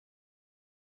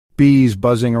Bees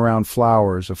buzzing around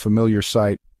flowers, a familiar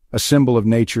sight, a symbol of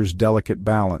nature's delicate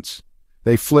balance.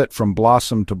 They flit from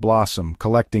blossom to blossom,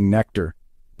 collecting nectar.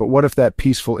 But what if that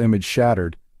peaceful image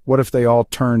shattered? What if they all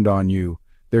turned on you,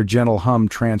 their gentle hum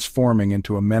transforming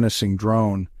into a menacing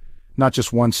drone? Not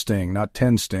just one sting, not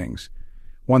 10 stings.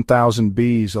 1,000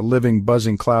 bees, a living,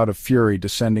 buzzing cloud of fury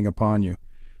descending upon you.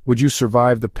 Would you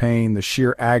survive the pain, the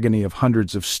sheer agony of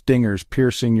hundreds of stingers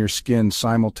piercing your skin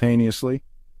simultaneously?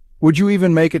 Would you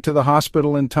even make it to the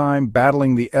hospital in time,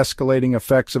 battling the escalating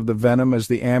effects of the venom as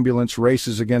the ambulance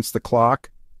races against the clock?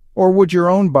 Or would your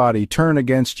own body turn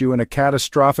against you in a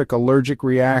catastrophic allergic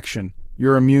reaction,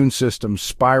 your immune system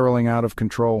spiraling out of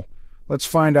control? Let's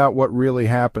find out what really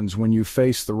happens when you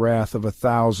face the wrath of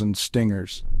 1,000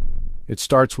 stingers. It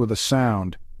starts with a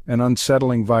sound, an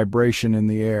unsettling vibration in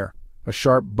the air, a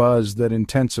sharp buzz that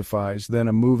intensifies, then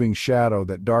a moving shadow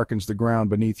that darkens the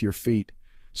ground beneath your feet.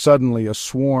 Suddenly, a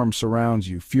swarm surrounds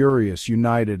you, furious,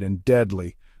 united, and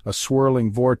deadly, a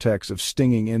swirling vortex of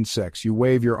stinging insects. You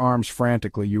wave your arms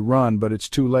frantically, you run, but it's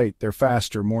too late. They're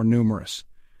faster, more numerous.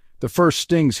 The first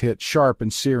stings hit, sharp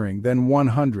and searing, then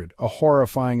 100, a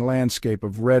horrifying landscape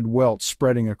of red welts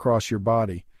spreading across your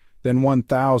body. Then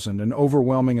 1,000, an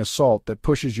overwhelming assault that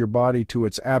pushes your body to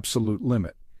its absolute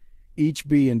limit. Each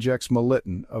bee injects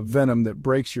melittin, a venom that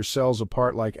breaks your cells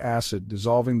apart like acid,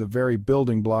 dissolving the very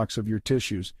building blocks of your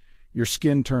tissues. Your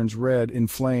skin turns red,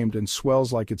 inflamed, and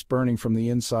swells like it's burning from the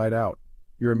inside out.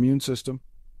 Your immune system?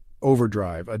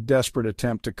 Overdrive, a desperate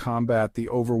attempt to combat the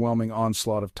overwhelming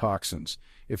onslaught of toxins.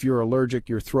 If you're allergic,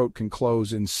 your throat can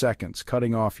close in seconds,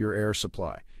 cutting off your air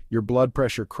supply. Your blood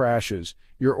pressure crashes.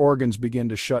 Your organs begin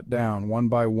to shut down one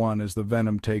by one as the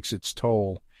venom takes its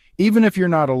toll. Even if you're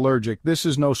not allergic, this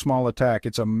is no small attack.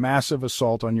 It's a massive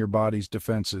assault on your body's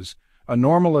defenses. A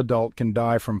normal adult can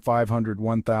die from 500 to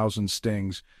 1,000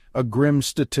 stings, a grim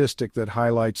statistic that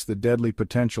highlights the deadly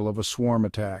potential of a swarm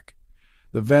attack.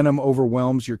 The venom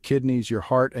overwhelms your kidneys, your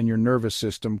heart, and your nervous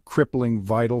system, crippling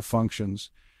vital functions.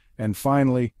 And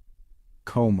finally,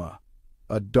 coma.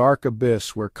 A dark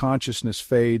abyss where consciousness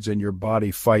fades and your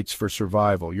body fights for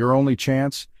survival. Your only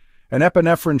chance? An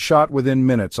epinephrine shot within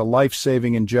minutes, a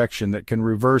life-saving injection that can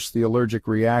reverse the allergic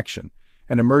reaction,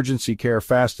 and emergency care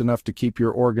fast enough to keep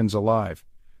your organs alive.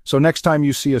 So next time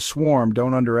you see a swarm,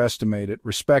 don't underestimate it,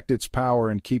 respect its power,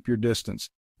 and keep your distance.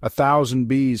 1,000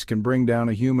 bees can bring down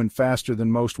a human faster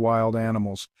than most wild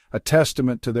animals, a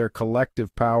testament to their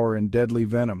collective power and deadly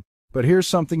venom. But here's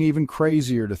something even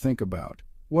crazier to think about.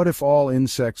 What if all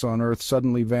insects on Earth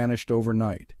suddenly vanished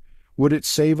overnight? Would it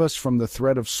save us from the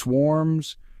threat of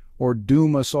swarms, or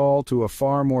doom us all to a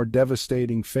far more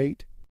devastating fate?